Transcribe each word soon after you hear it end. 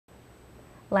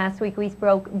Last week we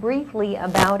spoke briefly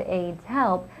about AIDS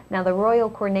Help. Now the Royal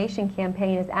Coronation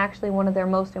Campaign is actually one of their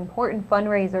most important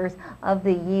fundraisers of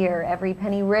the year. Every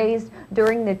penny raised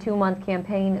during the 2-month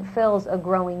campaign fills a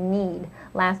growing need.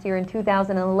 Last year in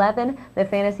 2011, the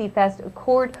Fantasy Fest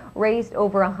Court raised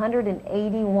over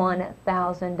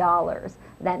 $181,000.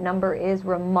 That number is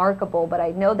remarkable, but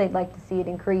I know they'd like to see it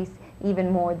increase even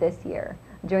more this year.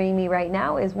 Joining me right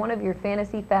now is one of your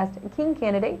Fantasy Fest King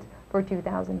candidates for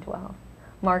 2012.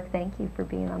 Mark, thank you for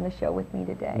being on the show with me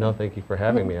today. No, thank you for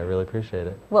having me. I really appreciate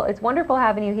it. Well, it's wonderful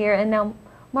having you here. And now,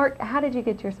 Mark, how did you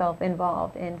get yourself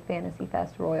involved in Fantasy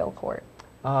Fest Royal Court?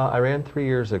 I ran 3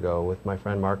 years ago with my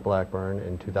friend Mark Blackburn.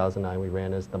 In 2009, we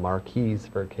ran as the Marquis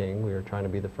for King. We were trying to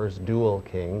be the first dual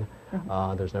king.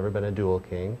 There's never been a dual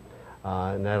king.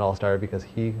 And that all started because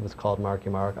he was called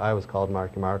Marky Mark, I was called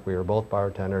Marky Mark. We were both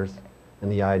bartenders,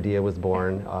 and the idea was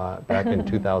born back in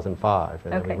 2005,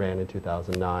 and then we ran in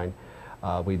 2009.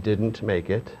 We didn't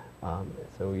make it,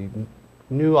 so we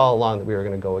knew all along that we were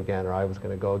going to go again, or I was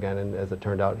going to go again, and as it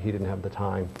turned out, he didn't have the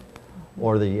time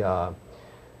or the,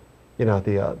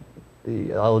 the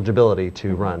eligibility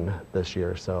to run this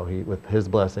year. So with his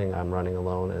blessing, I'm running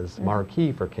alone as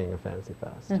Marquis for King of Fantasy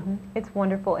Fest. It's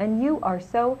wonderful, and you are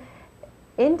so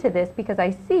into this because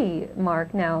I see,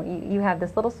 Mark, now you have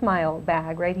this little smile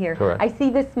bag right here. Correct. I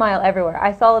see this smile everywhere.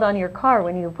 I saw it on your car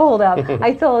when you pulled up.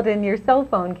 I saw it in your cell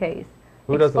phone case.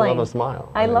 Who doesn't love a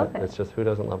smile? I mean, love it. It's just who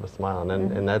doesn't love a smile,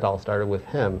 and that all started with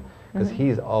him because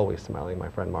he's always smiling, my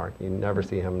friend Mark. You never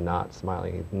see him not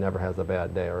smiling. He never has a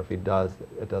bad day, or if he does,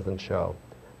 it doesn't show.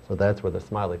 So that's where the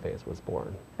smiley face was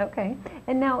born. Okay,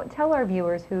 and now tell our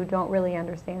viewers who don't really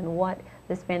understand what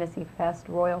this Fantasy Fest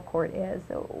Royal Court is.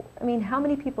 So, I mean, how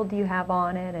many people do you have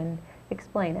on it, and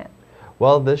explain it?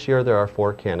 Well, this year there are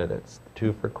 4 candidates,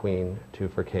 2 for Queen, 2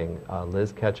 for King.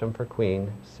 Liz Ketchum for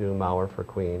Queen, Sue Maurer for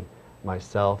Queen,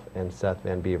 myself and Seth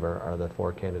Van Beaver are the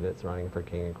 4 candidates running for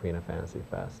King and Queen of Fantasy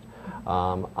Fest.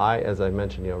 As I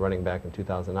mentioned, running back in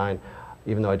 2009,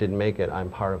 even though I didn't make it, I'm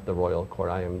part of the Royal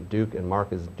Court. I am Duke, and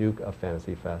Mark is Duke of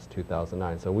Fantasy Fest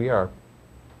 2009. So we are,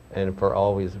 and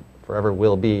forever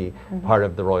will be, part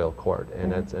of the Royal Court,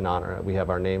 and it's an honor. We have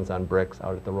our names on bricks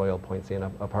out at the Royal Point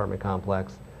Siena apartment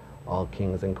complex. All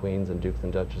kings and queens and dukes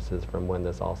and duchesses from when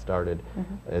this all started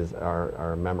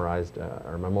are memorized,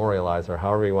 or memorialized, or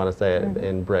however you want to say it,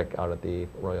 in brick out at the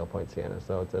Royal Point Siena.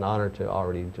 So it's an honor to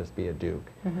already just be a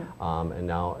duke. And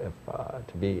now if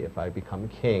I become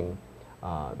king,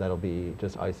 that'll be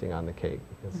just icing on the cake,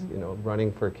 because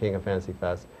running for King of Fantasy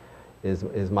Fest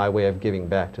is my way of giving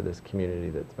back to this community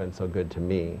that's been so good to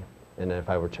me. And if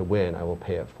I were to win, I will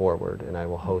pay it forward, and I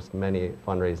will host many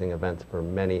fundraising events for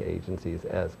many agencies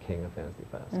as King of Fantasy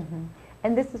Fest.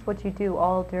 And this is what you do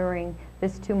all during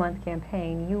this 2-month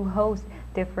campaign. You host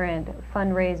different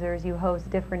fundraisers, you host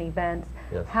different events.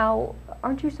 Yes.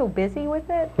 Aren't you so busy with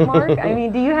it, Mark? I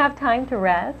mean, do you have time to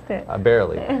rest? I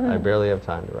barely have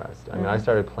time to rest. I mean, I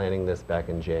started planning this back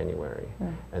in January,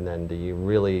 and then the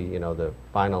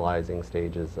finalizing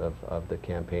stages of the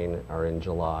campaign are in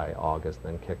July, August,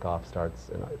 then kickoff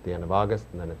starts at the end of August,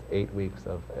 and then it's 8 weeks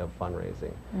of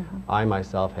fundraising. I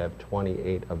myself have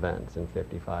 28 events in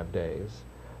 55 days.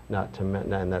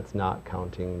 And that's not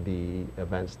counting the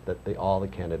events that all the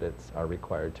candidates are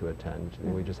required to attend.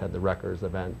 We just had the Wreckers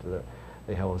event.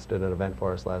 They hosted an event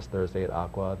for us last Thursday at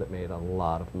Aqua that made a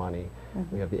lot of money.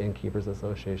 We have the Innkeepers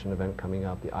Association event coming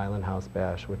up, the Island House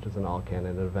Bash, which is an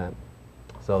all-candidate event.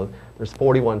 So there's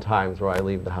 41 times where I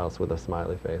leave the house with a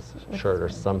smiley face shirt or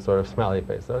some sort of smiley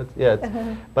face. So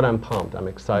but I'm pumped. I'm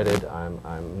excited. I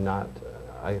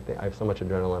have so much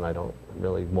adrenaline. I don't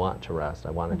really want to rest.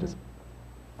 I want to just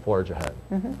forge ahead.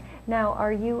 Now,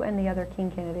 are you and the other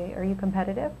King candidate, are you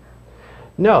competitive?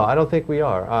 No, I don't think we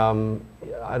are.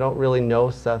 I don't really know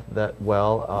Seth that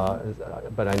well,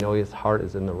 but I know his heart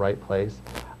is in the right place.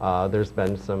 There's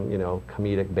been some,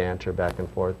 comedic banter back and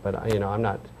forth, but I'm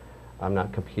not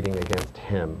competing against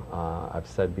him. I've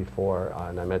said before,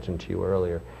 and I mentioned to you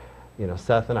earlier,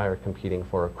 Seth and I are competing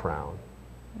for a crown.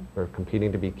 We're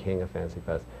competing to be King of Fantasy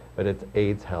Fest, but it's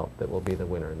AIDS Help that will be the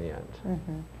winner in the end.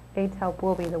 AIDS Help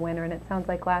will be the winner, and it sounds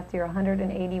like last year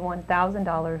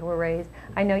 $181,000 were raised.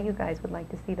 I know you guys would like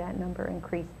to see that number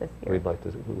increase this year. We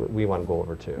want to go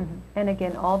over 2. And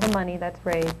again, all the money that's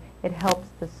raised, it helps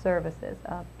the services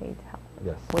of AIDS Help,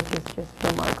 which is just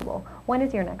remarkable. When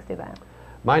is your next event?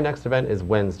 My next event is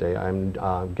Wednesday. I'm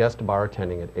guest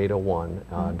bartending at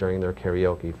 8:01 during their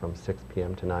karaoke from 6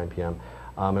 p.m. to 9 p.m.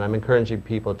 And I'm encouraging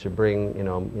people to bring,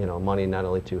 money not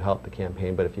only to help the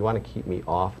campaign, but if you want to keep me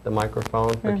off the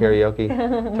microphone for karaoke,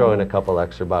 throw in a couple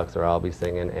extra bucks, or I'll be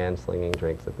singing and slinging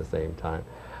drinks at the same time.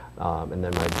 And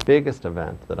then my biggest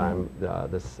event that I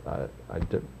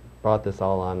brought this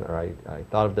all on, or I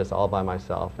thought of this all by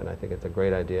myself, and I think it's a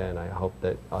great idea, and I hope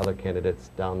that other candidates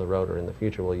down the road or in the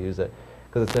future will use it,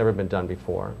 because it's never been done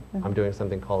before. I'm doing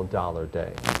something called Dollar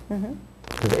Day.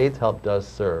 Because AIDS Help does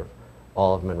serve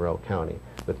all of Monroe County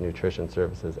with nutrition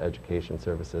services, education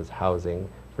services, housing,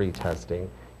 free testing,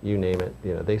 you name it.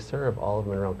 You know, they serve all of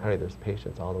Monroe County. There's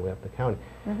patients all the way up the county.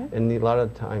 And a lot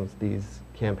of times these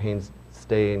campaigns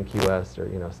stay in Key West or,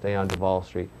 you know, stay on Duval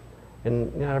Street.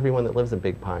 And not everyone that lives in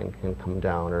Big Pine can come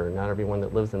down, or not everyone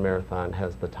that lives in Marathon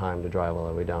has the time to drive all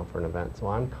the way down for an event. So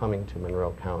I'm coming to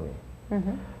Monroe County.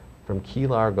 From Key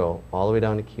Largo all the way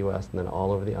down to Key West and then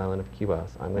all over the island of Key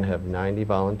West. I'm going to have 90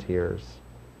 volunteers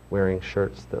wearing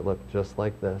shirts that look just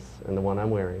like this, and the one I'm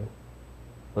wearing.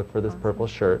 Look for this purple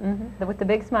shirt. With the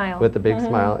big smile. With the big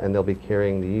smile, and they'll be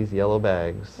carrying these yellow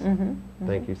bags.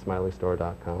 Thank you,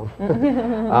 SmileyStore.com.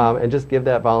 And just give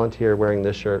that volunteer wearing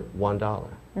this shirt $1.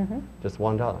 Just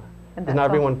 $1. Because not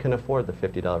everyone can afford the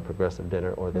 $50 progressive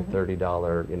dinner or the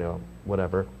 $30, you know,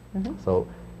 whatever. So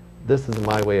this is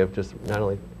my way of just not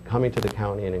only coming to the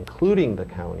county and including the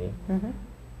county,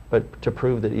 but to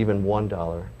prove that even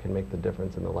 $1 can make the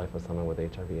difference in the life of someone with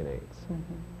HIV and AIDS.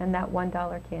 And that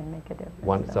 $1 can make a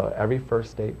difference. So every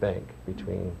First State Bank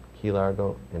between Key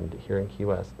Largo and here in Key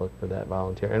West, look for that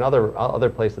volunteer. And other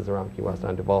places around Key West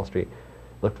on Duval Street,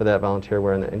 look for that volunteer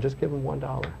wearing that, and just give them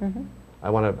 $1. I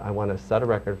want to set a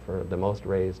record for the most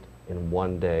raised in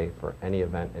one day for any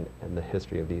event in the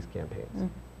history of these campaigns.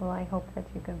 Well, I hope that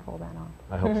you can pull that off.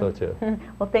 I hope so too.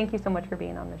 Well, thank you so much for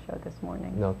being on the show this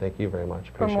morning. No, thank you very much.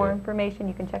 For Appreciate more it. information,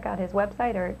 you can check out his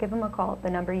website or give him a call at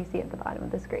the number you see at the bottom of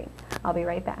the screen. I'll be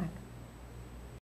right back.